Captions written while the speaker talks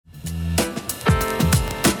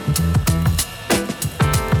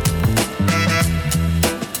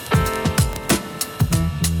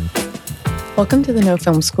Welcome to the No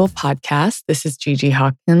Film School podcast. This is Gigi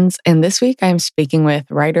Hawkins, and this week I'm speaking with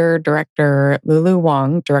writer-director Lulu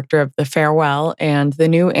Wang, director of The Farewell and the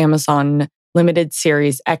new Amazon limited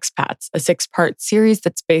series Expats, a 6-part series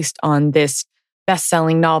that's based on this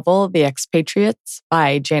best-selling novel, The Expatriates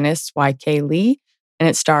by Janice Y.K. Lee, and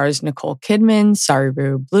it stars Nicole Kidman,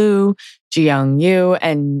 Sariru Blue, Ji-young Yoo,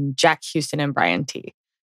 and Jack Houston and Brian T.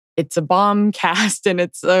 It's a bomb cast, and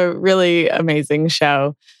it's a really amazing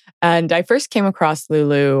show. And I first came across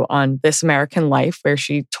Lulu on This American Life, where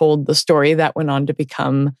she told the story that went on to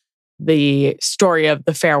become the story of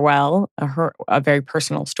The Farewell, a very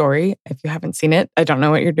personal story. If you haven't seen it, I don't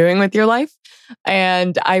know what you're doing with your life.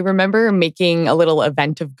 And I remember making a little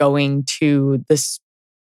event of going to this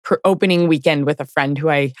opening weekend with a friend who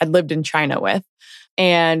I had lived in China with.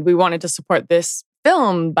 And we wanted to support this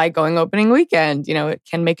film by going opening weekend. You know, it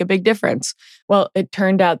can make a big difference. Well, it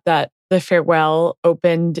turned out that The Farewell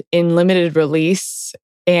opened in limited release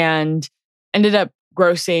and ended up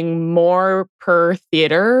grossing more per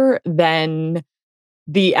theater than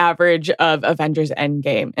the average of Avengers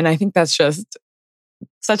Endgame. And I think that's just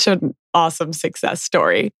such an awesome success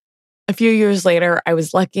story. A few years later, I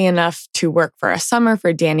was lucky enough to work for a summer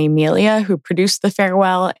for Danny Melia, who produced The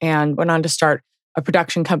Farewell and went on to start a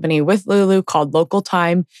production company with Lulu called Local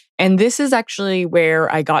Time. And this is actually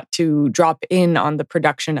where I got to drop in on the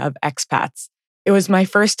production of Expats. It was my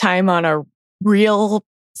first time on a real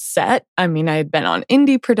set. I mean, I had been on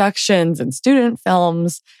indie productions and student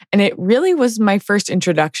films, and it really was my first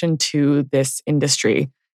introduction to this industry.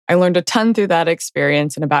 I learned a ton through that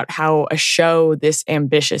experience and about how a show this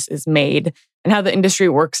ambitious is made and how the industry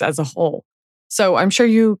works as a whole. So I'm sure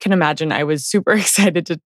you can imagine I was super excited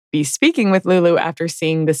to be speaking with Lulu after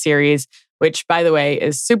seeing the series, which, by the way,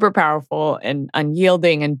 is super powerful and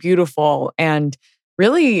unyielding and beautiful and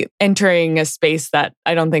really entering a space that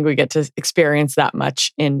I don't think we get to experience that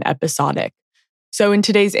much in episodic. So in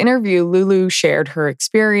today's interview, Lulu shared her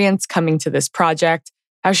experience coming to this project,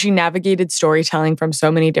 how she navigated storytelling from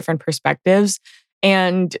so many different perspectives,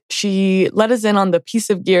 and she let us in on the piece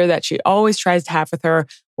of gear that she always tries to have with her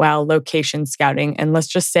while location scouting. And let's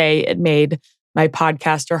just say it made my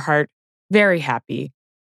podcaster heart very happy.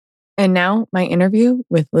 And now my interview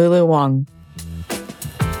with Lulu Wang.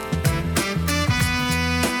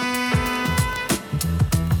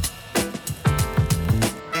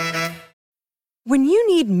 When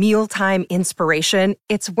you need mealtime inspiration,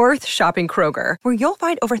 it's worth shopping Kroger, where you'll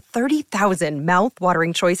find over 30,000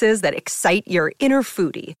 mouth-watering choices that excite your inner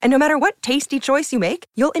foodie. And no matter what tasty choice you make,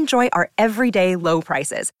 you'll enjoy our everyday low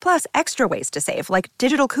prices, plus extra ways to save, like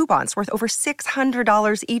digital coupons worth over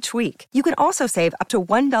 $600 each week. You can also save up to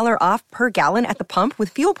 $1 off per gallon at the pump with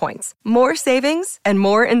fuel points. More savings and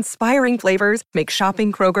more inspiring flavors make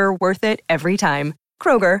shopping Kroger worth it every time.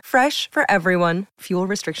 Kroger, fresh for everyone. Fuel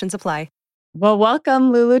restrictions apply. Well,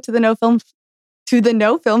 welcome, Lulu, to the No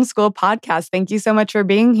Film School podcast. Thank you so much for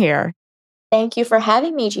being here. Thank you for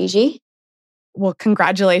having me, Gigi. Well,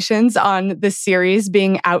 congratulations on this series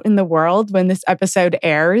being out in the world when this episode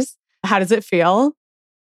airs. How does it feel?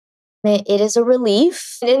 It is a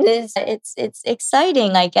relief. It's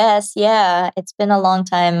exciting, I guess. Yeah, it's been a long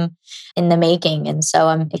time in the making, and so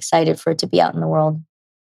I'm excited for it to be out in the world.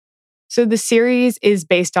 So the series is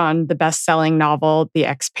based on the best-selling novel, The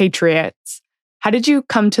Expatriates. How did you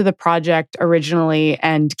come to the project originally?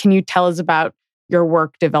 And can you tell us about your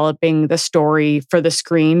work developing the story for the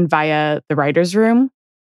screen via the writer's room?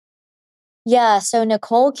 Yeah, so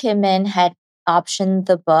Nicole Kidman had optioned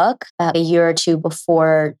the book about a year or two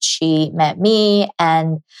before she met me.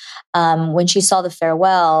 And when she saw The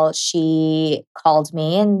Farewell, she called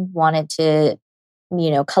me and wanted to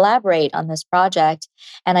collaborate on this project.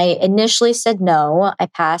 And I initially said no. I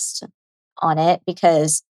passed on it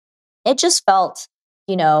because it just felt,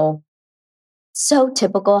 so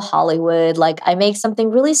typical Hollywood. Like, I make something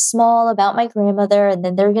really small about my grandmother, and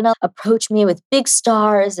then they're going to approach me with big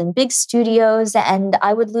stars and big studios, and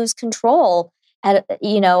I would lose control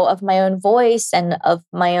of my own voice and of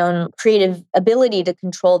my own creative ability to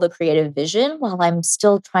control the creative vision while I'm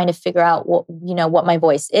still trying to figure out what my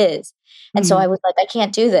voice is. And so I was like, I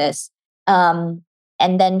can't do this.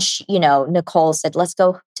 And then Nicole said, let's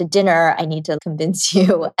go to dinner. I need to convince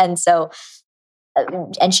you. And so,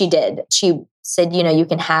 and she did. She said, you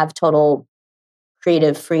can have total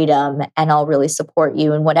creative freedom and I'll really support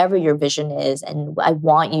you in whatever your vision is. And I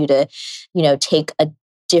want you to, take a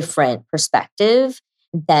different perspective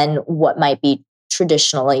than what might be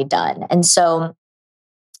traditionally done. And so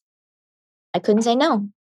I couldn't say no.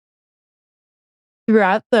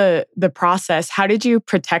 Throughout the process, how did you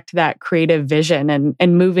protect that creative vision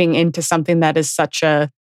and moving into something that is such a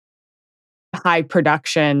high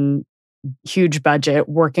production, huge budget,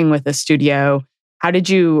 working with a studio. How did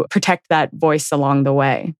you protect that voice along the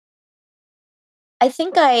way? I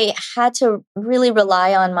think I had to really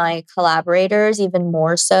rely on my collaborators even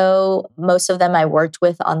more so. Most of them I worked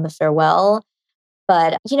with on The Farewell.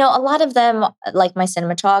 But, a lot of them, like my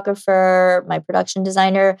cinematographer, my production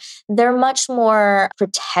designer, they're much more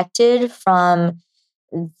protected from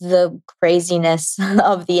the craziness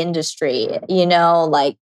of the industry,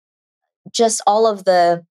 like just all of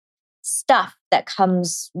the stuff that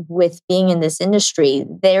comes with being in this industry.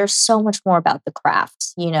 They're so much more about the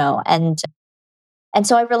craft, and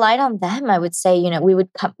so I relied on them. I would say,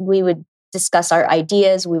 we would discuss our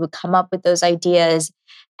ideas, we would come up with those ideas.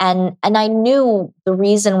 And I knew the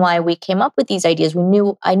reason why we came up with these ideas.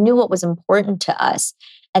 I knew what was important to us.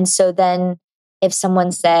 And so then if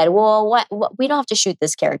someone said, well, what we don't have to shoot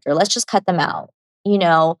this character, let's just cut them out,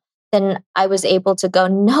 then I was able to go,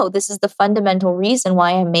 no, this is the fundamental reason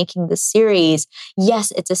why I'm making this series.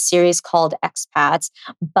 Yes, it's a series called Expats,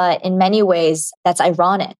 but in many ways that's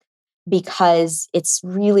ironic because it's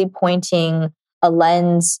really pointing a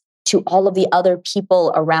lens to all of the other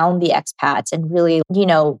people around the expats and really,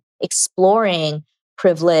 exploring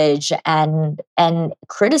privilege and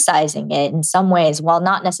criticizing it in some ways while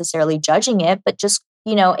not necessarily judging it, but just,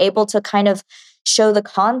 able to kind of show the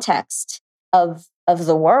context of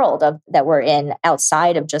the world that we're in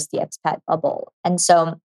outside of just the expat bubble. And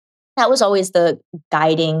so that was always the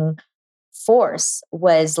guiding force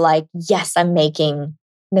was like, yes, I'm making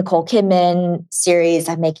Nicole Kidman series,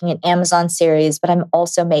 I'm making an Amazon series, but I'm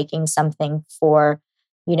also making something for,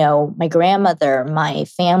 my grandmother, my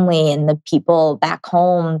family, and the people back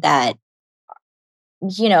home that,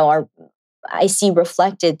 are I see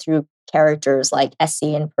reflected through characters like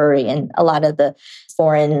Essie and Puri and a lot of the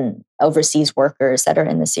foreign overseas workers that are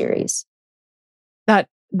in the series.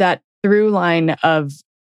 That through line of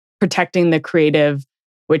protecting the creative,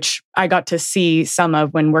 which I got to see some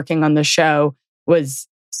of when working on the show, was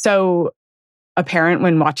so apparent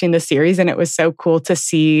when watching the series. And it was so cool to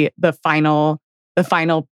see the final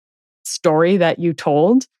story that you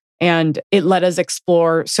told. And it let us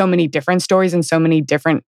explore so many different stories and so many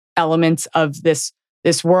different elements of this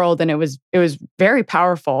world. And it was very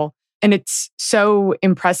powerful. And it's so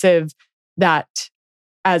impressive that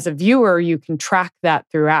as a viewer, you can track that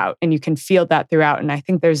throughout and you can feel that throughout. And I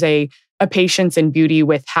think there's a patience and beauty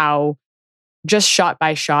with how just shot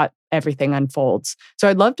by shot, everything unfolds. So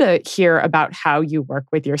I'd love to hear about how you work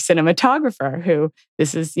with your cinematographer, who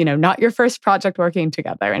this is, not your first project working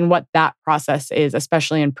together, and what that process is,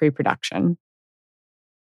 especially in pre-production.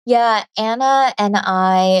 Yeah, Anna and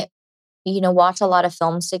I, watch a lot of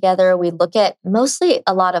films together. We look at mostly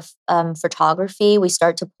a lot of photography. We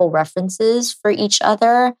start to pull references for each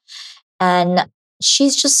other. And she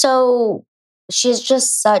has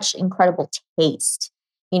just such incredible taste,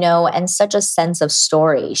 and such a sense of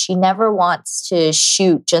story. She never wants to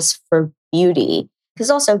shoot just for beauty, because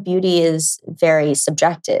also beauty is very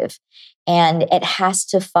subjective and it has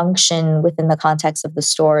to function within the context of the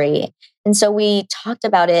story. And so we talked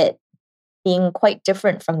about it being quite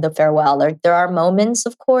different from The Farewell. There are moments,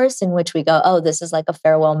 of course, in which we go, oh, this is like a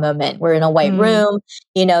farewell moment. We're in a white room,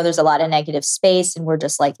 there's a lot of negative space and we're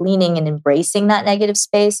just like leaning and embracing that negative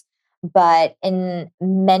space. But in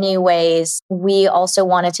many ways, we also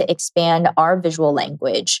wanted to expand our visual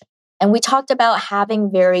language. And we talked about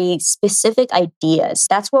having very specific ideas.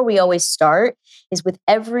 That's where we always start, is with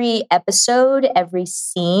every episode, every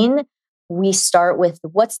scene, we start with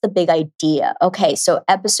what's the big idea? Okay, so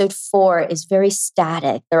episode 4 is very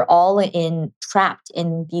static. They're all trapped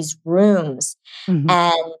in these rooms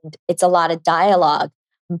and it's a lot of dialogue,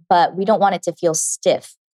 but we don't want it to feel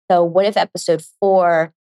stiff. So what if episode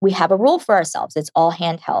 4, we have a rule for ourselves? It's all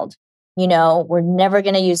handheld. We're never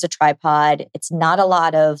going to use a tripod. It's not a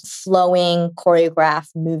lot of flowing,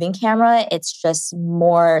 choreographed, moving camera. It's just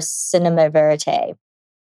more cinema verite.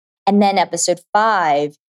 And then episode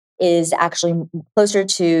 5 is actually closer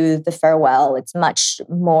to The Farewell. It's much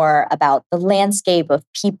more about the landscape of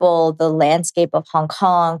people, the landscape of Hong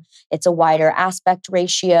Kong. It's a wider aspect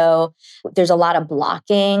ratio. There's a lot of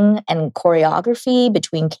blocking and choreography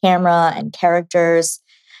between camera and characters.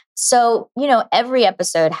 So, every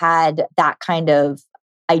episode had that kind of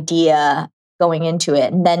idea going into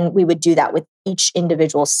it. And then we would do that with each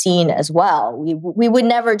individual scene as well. We would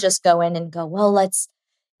never just go in and go, well, let's,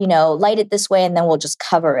 light it this way and then we'll just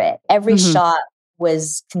cover it. Every shot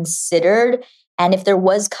was considered. And if there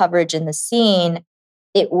was coverage in the scene,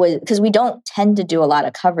 it was because we don't tend to do a lot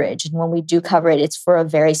of coverage. And when we do cover it, it's for a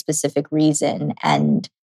very specific reason. And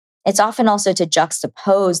it's often also to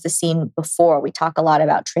juxtapose the scene before. We talk a lot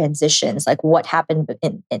about transitions, like what happened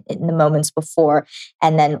in the moments before,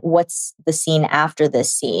 and then what's the scene after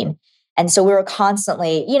this scene. And so we were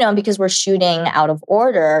constantly, because we're shooting out of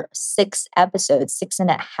order, 6 episodes,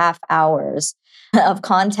 6.5 hours of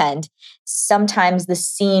content. Sometimes the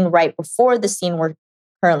scene right before the scene we're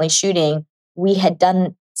currently shooting, we had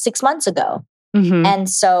done 6 months ago. Mm-hmm. And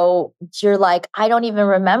so you're like, I don't even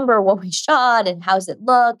remember what we shot and how's it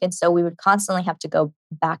look. And so we would constantly have to go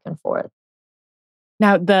back and forth.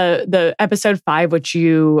 Now, the episode 5, which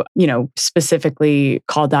you specifically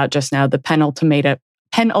called out just now, the penultimate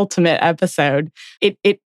episode,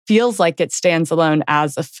 it feels like it stands alone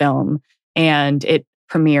as a film, and it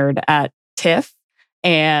premiered at TIFF.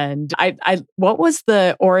 And what was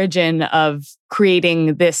the origin of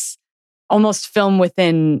creating this almost film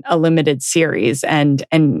within a limited series, and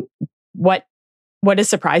what has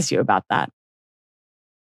surprised you about that?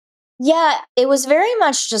 Yeah, it was very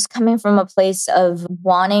much just coming from a place of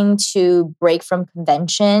wanting to break from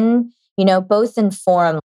convention, both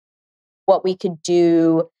inform what we could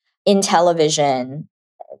do in television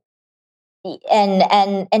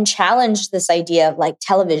and challenge this idea of like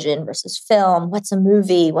television versus film. What's a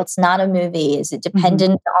movie? What's not a movie? Is it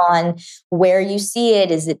dependent on where you see it?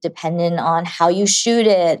 Is it dependent on how you shoot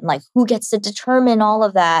it? Like, who gets to determine all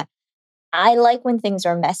of that? I like when things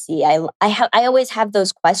are messy. I always have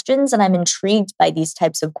those questions, and I'm intrigued by these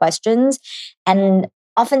types of questions. And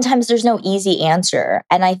oftentimes there's no easy answer.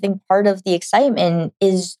 And I think part of the excitement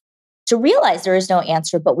is to realize there is no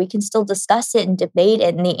answer, but we can still discuss it and debate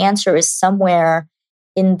it. And the answer is somewhere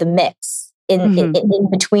in the mix, in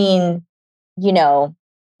between, the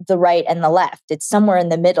right and the left. It's somewhere in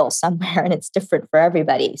the middle somewhere, and it's different for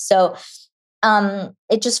everybody. So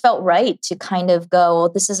it just felt right to kind of go, well,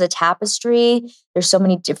 this is a tapestry. There's so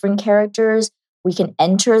many different characters. We can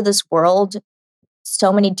enter this world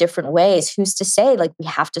so many different ways. Who's to say, like, we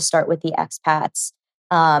have to start with the expats?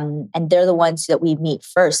 And they're the ones that we meet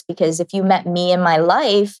first. Because if you met me in my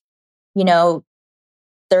life, 30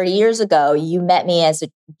 years ago, you met me as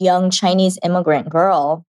a young Chinese immigrant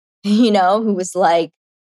girl, who was like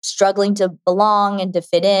struggling to belong and to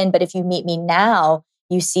fit in. But if you meet me now,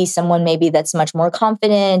 you see someone maybe that's much more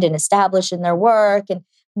confident and established in their work. And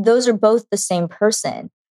those are both the same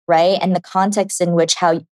person, right? And the context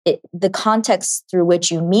through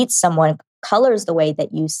which you meet someone colors the way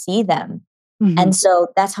that you see them. And so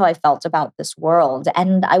that's how I felt about this world.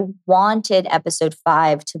 And I wanted episode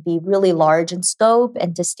 5 to be really large in scope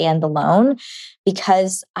and to stand alone,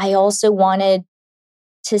 because I also wanted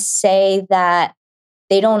to say that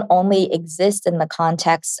they don't only exist in the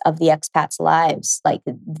context of the expats' lives. Like,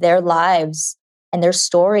 their lives and their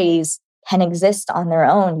stories can exist on their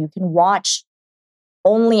own. You can watch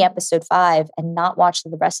only episode 5 and not watch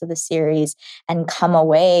the rest of the series and come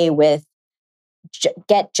away with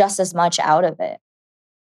get just as much out of it.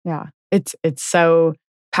 Yeah, it's so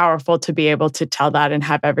powerful to be able to tell that and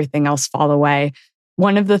have everything else fall away.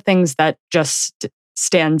 One of the things that just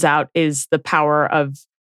stands out is the power of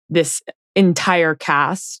this entire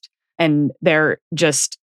cast, and they're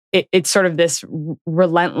just it's sort of this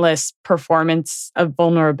relentless performance of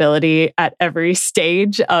vulnerability at every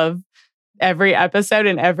stage of every episode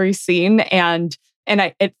and every scene, and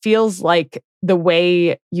it feels like the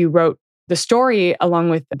way you wrote the story, along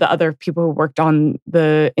with the other people who worked in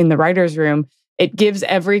the writer's room, it gives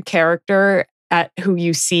every character who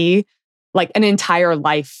you see like an entire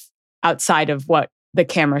life outside of what the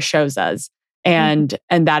camera shows us. And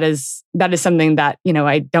that is something that,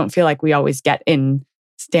 I don't feel like we always get in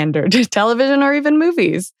standard television or even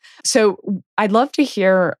movies. So I'd love to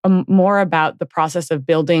hear more about the process of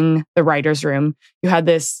building the writer's room. You had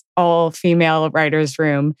this all-female writer's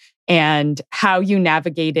room, and how you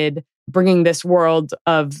navigated bringing this world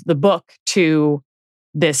of the book to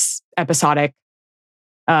this episodic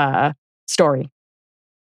story.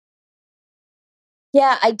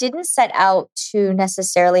 Yeah, I didn't set out to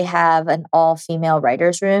necessarily have an all-female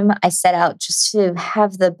writer's room. I set out just to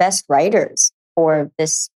have the best writers for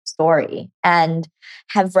this story and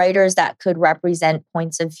have writers that could represent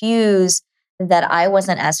points of views that I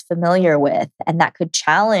wasn't as familiar with, and that could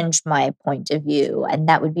challenge my point of view, and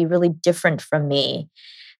that would be really different from me.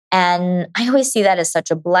 And I always see that as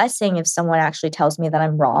such a blessing if someone actually tells me that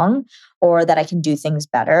I'm wrong or that I can do things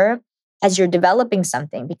better as you're developing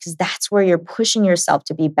something, because that's where you're pushing yourself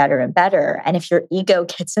to be better and better. And if your ego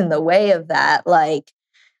gets in the way of that, like,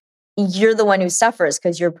 you're the one who suffers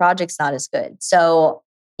because your project's not as good. So,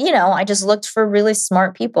 I just looked for really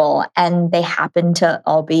smart people, and they happen to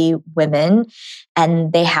all be women,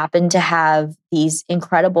 and they happen to have these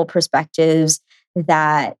incredible perspectives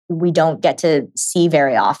that we don't get to see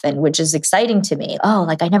very often, which is exciting to me. Oh,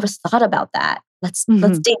 like I never thought about that. Let's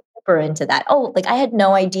Mhm. dig deeper into that. Oh, like I had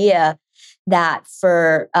no idea that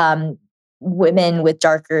for women with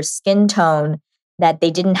darker skin tone that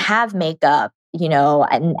they didn't have makeup,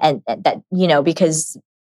 and that because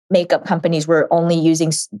makeup companies were only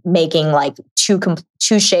making like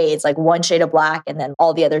two shades, like one shade of black, and then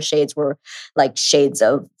all the other shades were like shades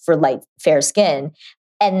of for light fair skin,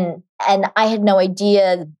 and I had no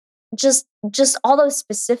idea just all those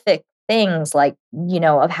specific things, like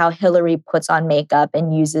of how Hillary puts on makeup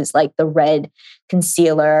and uses like the red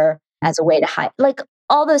concealer as a way to hide, like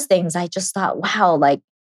all those things. I just thought, wow, like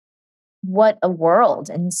what a world.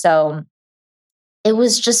 And so it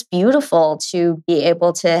was just beautiful to be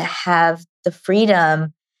able to have the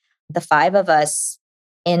freedom, the five of us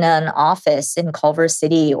in an office in Culver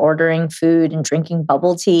City, ordering food and drinking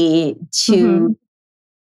bubble tea, Mhm. to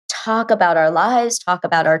talk about our lives, talk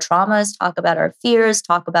about our traumas, talk about our fears,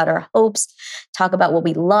 talk about our hopes, talk about what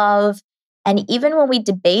we love. And even when we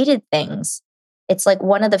debated things, it's like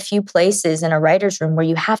one of the few places in a writer's room where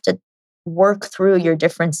you have to work through your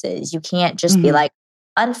differences. You can't just be Mhm. like,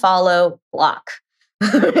 unfollow, block.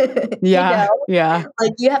 Yeah. Yeah.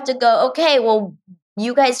 Like you have to go, okay, well,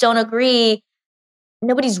 you guys don't agree.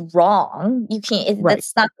 Nobody's wrong. You can't, Right.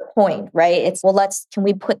 that's not the point, right? It's, well, can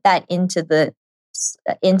we put that into the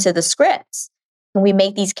scripts? Can we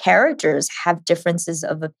make these characters have differences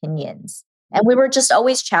of opinions? And we were just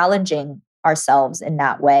always challenging ourselves in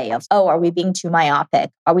that way of, oh, are we being too myopic?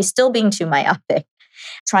 Are we still being too myopic?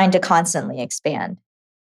 Trying to constantly expand.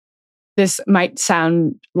 This might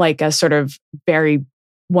sound like a sort of very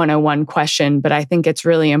 101 question, but I think it's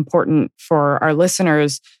really important for our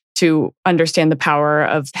listeners to understand the power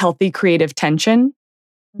of healthy creative tension,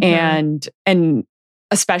 Mhm. and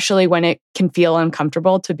especially when it can feel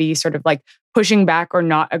uncomfortable to be sort of like pushing back or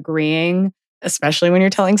not agreeing, especially when you're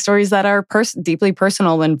telling stories that are deeply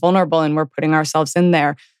personal and vulnerable and we're putting ourselves in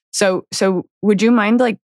there. So would you mind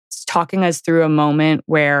like talking us through a moment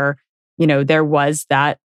where, there was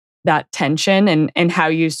that tension, and how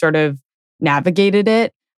you sort of navigated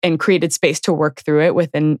it and created space to work through it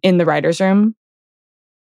in the writer's room?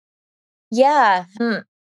 Yeah.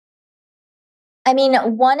 I mean,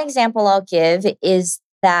 one example I'll give is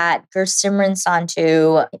that Gursimran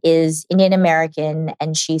Santu is Indian American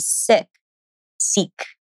and she's Sikh,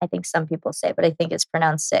 I think some people say, but I think it's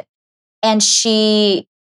pronounced Sikh. And she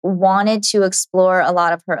wanted to explore a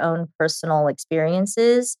lot of her own personal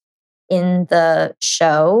experiences in the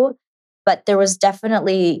show. But there was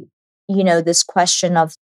definitely, this question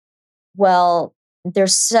of, well,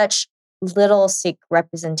 there's such little Sikh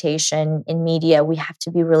representation in media. We have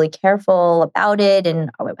to be really careful about it,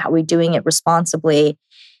 and how are we doing it responsibly?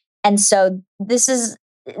 And so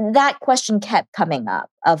that question kept coming up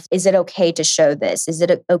of, is it okay to show this? Is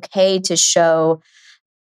it okay to show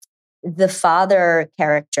the father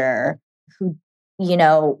character who,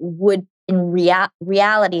 would in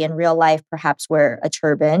reality, in real life, perhaps wear a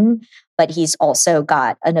turban, but he's also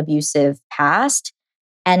got an abusive past?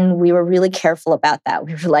 And we were really careful about that.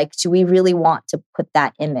 We were like, do we really want to put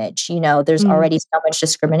that image? There's Mm. already so much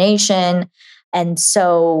discrimination. And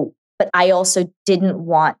so, but I also didn't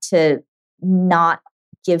want to not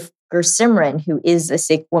give Gursimran, who is a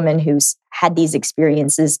Sikh woman who's had these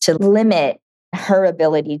experiences, to limit her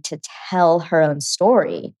ability to tell her own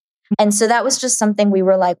story. And so that was just something we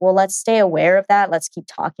were like, well, let's stay aware of that. Let's keep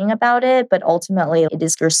talking about it. But ultimately, it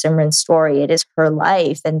is Gursimran's story. It is her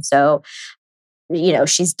life. And so,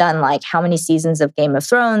 she's done like how many seasons of Game of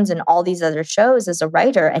Thrones and all these other shows as a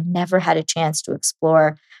writer and never had a chance to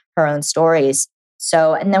explore her own stories.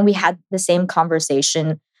 So, and then we had the same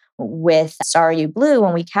conversation with Saryu Blue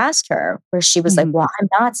when we cast her, where she was like, Mhm. well, I'm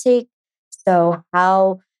not Sikh. So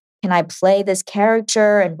how can I play this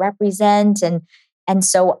character and represent? And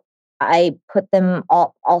so I put them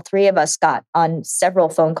all three of us got on several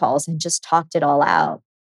phone calls and just talked it all out.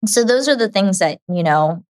 So those are the things that,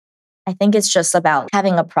 I think it's just about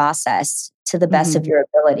having a process to the best of Mhm. your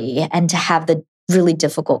ability and to have the really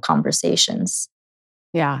difficult conversations.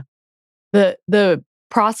 Yeah. The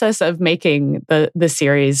process of making the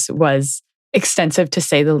series was extensive, to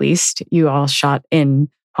say the least. You all shot in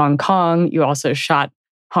Hong Kong. You also shot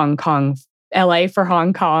Hong Kong, LA for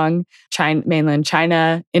Hong Kong, China, mainland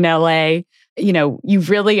China in LA. You've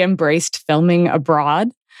really embraced filming abroad.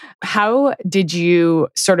 How did you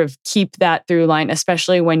sort of keep that through line,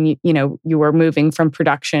 especially when you were moving from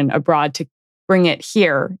production abroad to bring it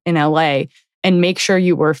here in LA, and make sure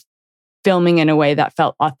you were filming in a way that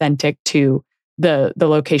felt authentic to the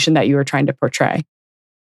location that you were trying to portray?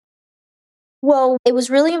 Well, it was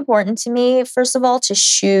really important to me, first of all, to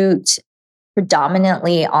shoot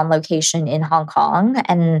predominantly on location in Hong Kong.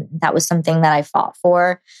 And that was something that I fought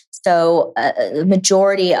for. So the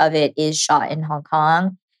majority of it is shot in Hong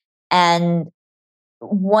Kong. And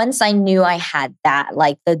once I knew I had that,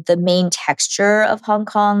 like the main texture of Hong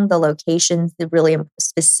Kong, the locations, the really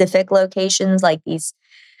specific locations, like these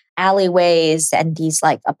alleyways and these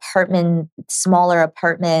like smaller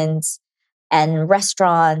apartments and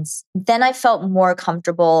restaurants, then I felt more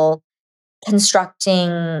comfortable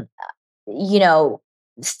constructing, you know,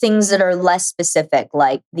 things that are less specific,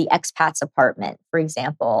 like the expats apartment, for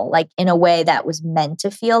example, like in a way that was meant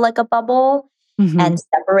to feel like a bubble Hmm. and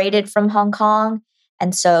separated from Hong Kong.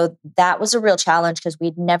 And so that was a real challenge because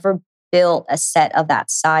we'd never built a set of that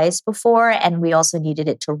size before. And we also needed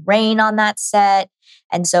it to rain on that set.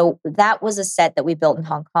 And so that was a set that we built in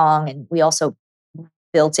Hong Kong. And we also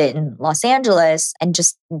built it in Los Angeles and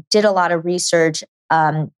just did a lot of research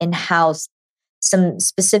in how some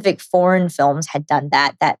specific foreign films had done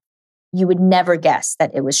that you would never guess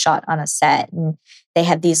that it was shot on a set. And they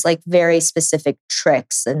have these like very specific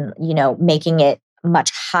tricks and, making it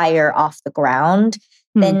much higher off the ground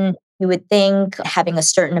Hmm. than you would think, having a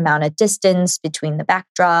certain amount of distance between the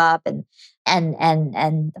backdrop and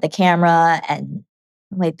the camera, and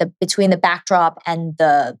like between the backdrop and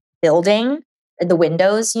the building, the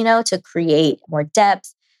windows, to create more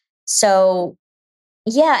depth. So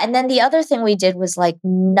yeah, and then the other thing we did was like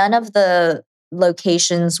none of the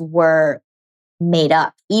locations were made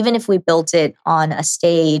up. Even if we built it on a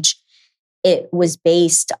stage, it was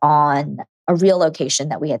based on a real location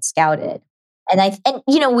that we had scouted.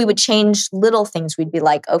 And we would change little things. We'd be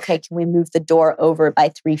like, okay, can we move the door over by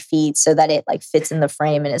 3 feet so that it like fits in the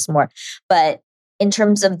frame and is more. But in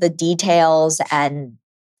terms of the details and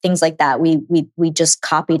things like that, we just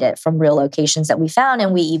copied it from real locations that we found,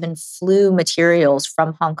 and we even flew materials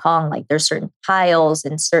from Hong Kong. Like there's certain tiles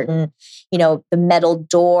and certain, the metal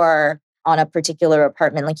door on a particular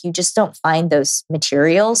apartment. Like you just don't find those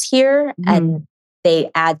materials here, Hmm. and they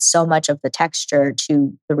add so much of the texture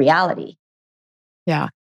to the reality. Yeah.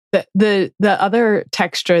 The other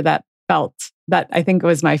texture that I think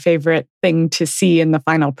was my favorite thing to see in the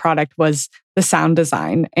final product was the sound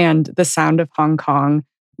design and the sound of Hong Kong.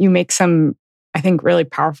 You make some, I think, really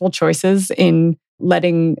powerful choices in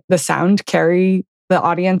letting the sound carry the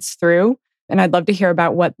audience through. And I'd love to hear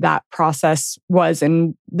about what that process was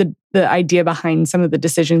and the idea behind some of the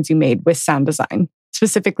decisions you made with sound design,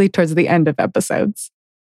 specifically towards the end of episodes.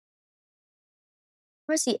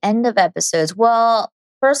 Towards the end of episodes, well,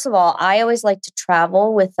 first of all, I always like to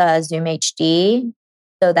travel with Zoom HD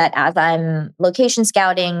so that as I'm location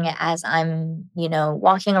scouting, as I'm,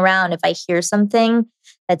 walking around, if I hear something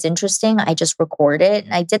that's interesting, I just record it.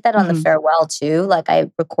 And I did that on the Hmm. farewell too. Like I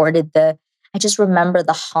just remember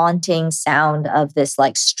the haunting sound of this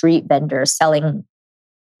like street vendor selling.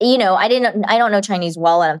 I don't know Chinese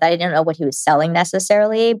well enough that I didn't know what he was selling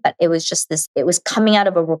necessarily, but it was just it was coming out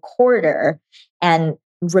of a recorder and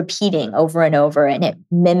repeating over and over. And it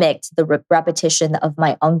mimicked the repetition of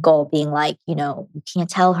my uncle being like, you can't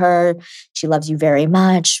tell her she loves you very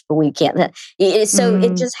much, but we can't. So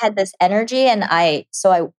it Mm. just had this energy. And I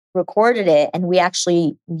recorded it, and we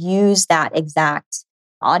actually used that exact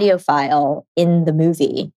audio file in the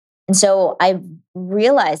movie. And so I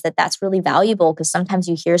realized that that's really valuable because sometimes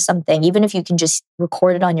you hear something, even if you can just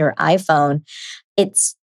record it on your iPhone,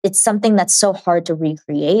 it's something that's so hard to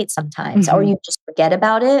recreate sometimes, or Hmm. you just forget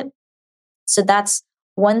about it. So that's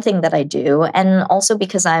one thing that I do. And also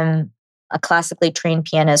because I'm a classically trained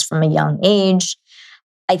pianist from a young age,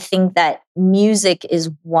 I think that music is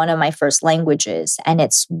one of my first languages. And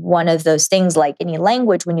it's one of those things, like any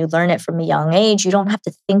language, when you learn it from a young age, you don't have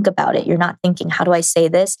to think about it. You're not thinking, how do I say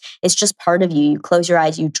this? It's just part of you. You close your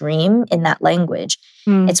eyes, you dream in that language.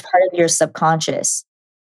 Mm. It's part of your subconscious.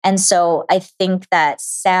 And so I think that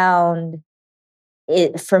sound,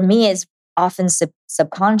 for me, is often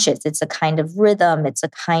subconscious. It's a kind of rhythm, it's a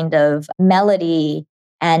kind of melody,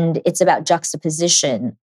 and it's about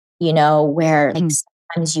juxtaposition, where like Mm.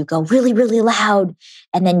 sometimes you go really, really loud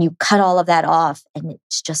and then you cut all of that off and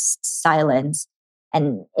it's just silence.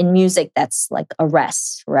 And in music, that's like a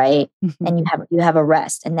rest, right? Mhm. And you have a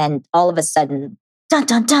rest, and then all of a sudden, dun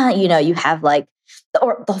dun dun, you have like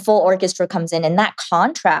the full orchestra comes in, and that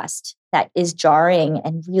contrast that is jarring,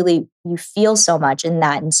 and really you feel so much in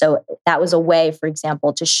that. And so that was a way, for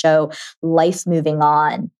example, to show life moving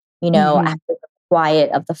on, Mhm. after the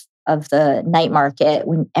quiet of the night market,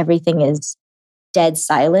 when everything is dead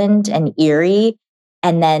silent and eerie,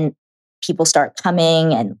 and then people start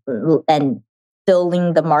coming, and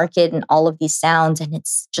filling the market and all of these sounds. And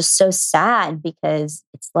it's just so sad because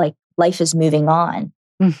it's like life is moving on.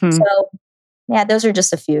 Hmm. So, yeah, those are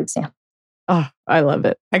just a few examples. Oh, I love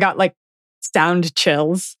it. I got like sound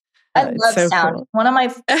chills. I It's love so sound. cool. One of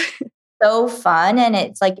my so fun, and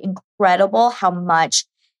it's like incredible how much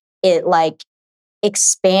it like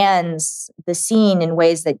expands the scene in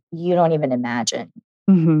ways that you don't even imagine.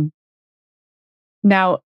 Hmm.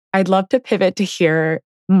 Now, I'd love to pivot to hear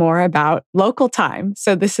more about Local Time.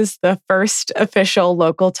 So, this is the first official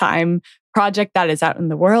Local Time project that is out in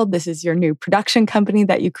the world. This is your new production company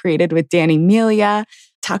that you created with Danny Melia.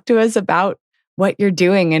 Talk to us about what you're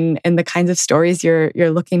doing and the kinds of stories you're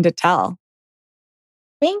looking to tell.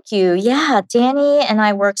 Thank you. Yeah, Danny and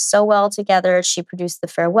I worked so well together. She produced The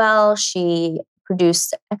Farewell, she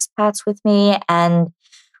produced Expats with me, and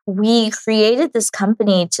we created this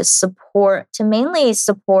company to mainly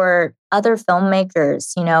support other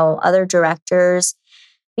filmmakers, other directors,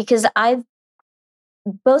 because I've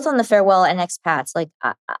both on The Farewell and Expats, like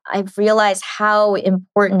I've realized how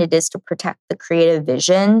important it is to protect the creative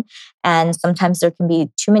vision. And sometimes there can be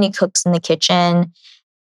too many cooks in the kitchen.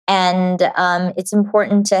 And it's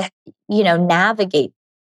important to, navigate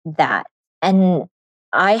that. And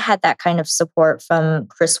I had that kind of support from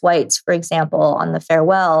Chris Weitz, for example, on The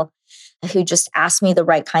Farewell, who just asked me the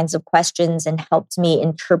right kinds of questions and helped me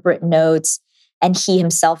interpret notes. And he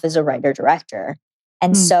himself is a writer director.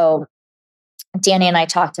 And Mm. so Danny and I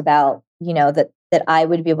talked about, that I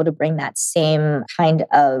would be able to bring that same kind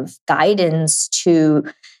of guidance to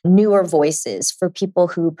newer voices for people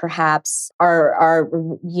who perhaps are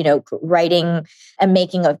writing and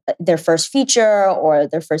making their first feature or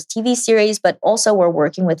their first TV series, but also we're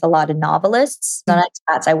working with a lot of novelists. On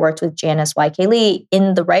Expats, I worked with Janice Y.K. Lee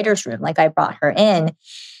in the writer's room. Like I brought her in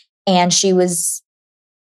and she was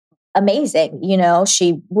amazing.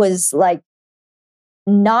 She was like,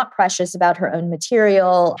 not precious about her own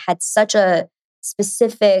material, had such a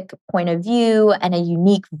specific point of view and a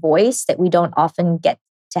unique voice that we don't often get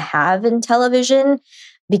to have in television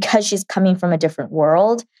because she's coming from a different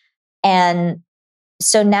world. And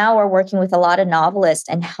so now we're working with a lot of novelists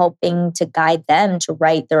and helping to guide them to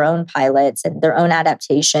write their own pilots and their own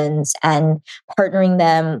adaptations and partnering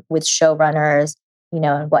them with showrunners,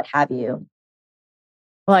 and what have you.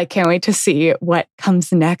 Well, I can't wait to see what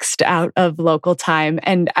comes next out of Local Time.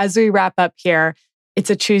 And as we wrap up here, it's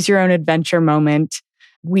a choose your own adventure moment.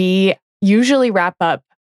 We usually wrap up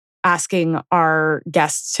asking our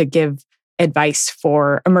guests to give advice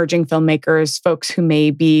for emerging filmmakers, folks who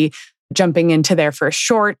may be jumping into their first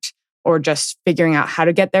short or just figuring out how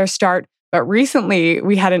to get their start. But recently,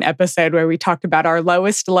 we had an episode where we talked about our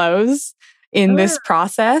lowest lows in this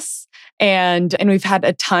process. And we've had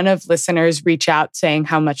a ton of listeners reach out saying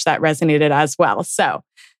how much that resonated as well. So,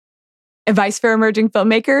 advice for emerging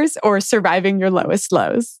filmmakers or surviving your lowest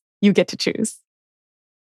lows? You get to choose.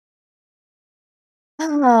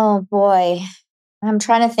 Oh boy. I'm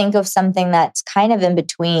trying to think of something that's kind of in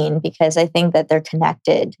between because I think that they're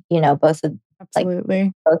connected,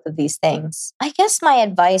 Absolutely. both of these things. I guess my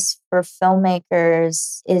advice for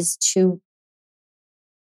filmmakers is to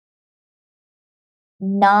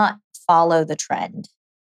not follow the trend.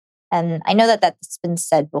 And I know that that's been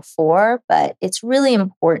said before, but it's really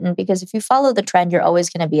important because if you follow the trend, you're always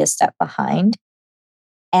going to be a step behind.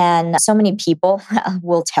 And so many people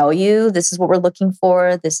will tell you, this is what we're looking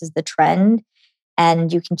for, this is the trend.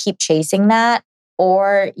 And you can keep chasing that,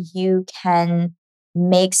 or you can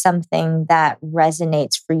make something that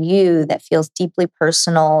resonates for you, that feels deeply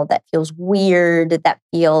personal, that feels weird, that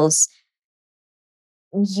feels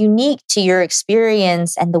unique to your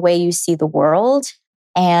experience and the way you see the world.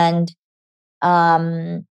 And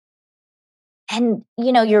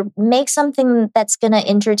you make something that's going to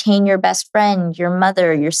entertain your best friend, your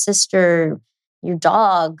mother, your sister, your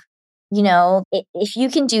dog. If you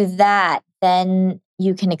can do that, then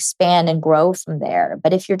you can expand and grow from there.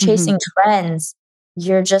 But if you're chasing trends,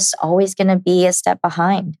 you're just always going to be a step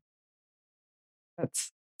behind.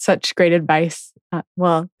 That's such great advice.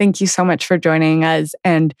 Well, thank you so much for joining us,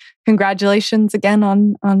 and congratulations again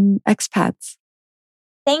on Expats.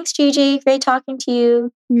 Thanks, Gigi. Great talking to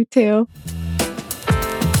you. You too.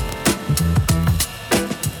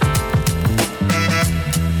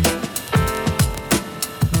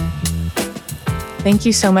 Thank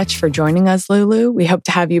you so much for joining us, Lulu. We hope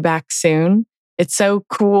to have you back soon. It's so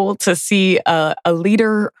cool to see a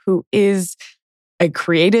leader who is a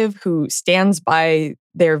creative, who stands by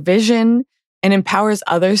their vision and empowers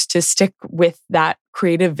others to stick with that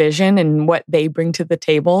creative vision and what they bring to the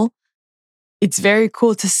table. it's very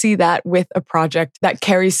cool to see that with a project that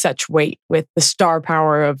carries such weight with the star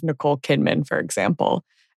power of Nicole Kidman, for example.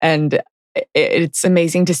 And it's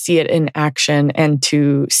amazing to see it in action and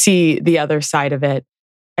to see the other side of it.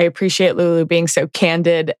 I appreciate Lulu being so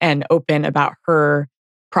candid and open about her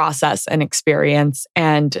process and experience.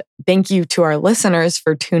 And thank you to our listeners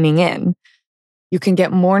for tuning in. You can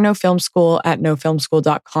get more No Film School at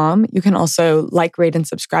nofilmschool.com. You can also like, rate, and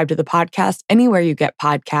subscribe to the podcast anywhere you get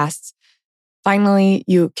podcasts. Finally,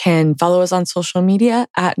 you can follow us on social media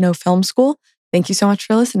at No Film School. Thank you so much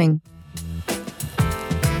for listening.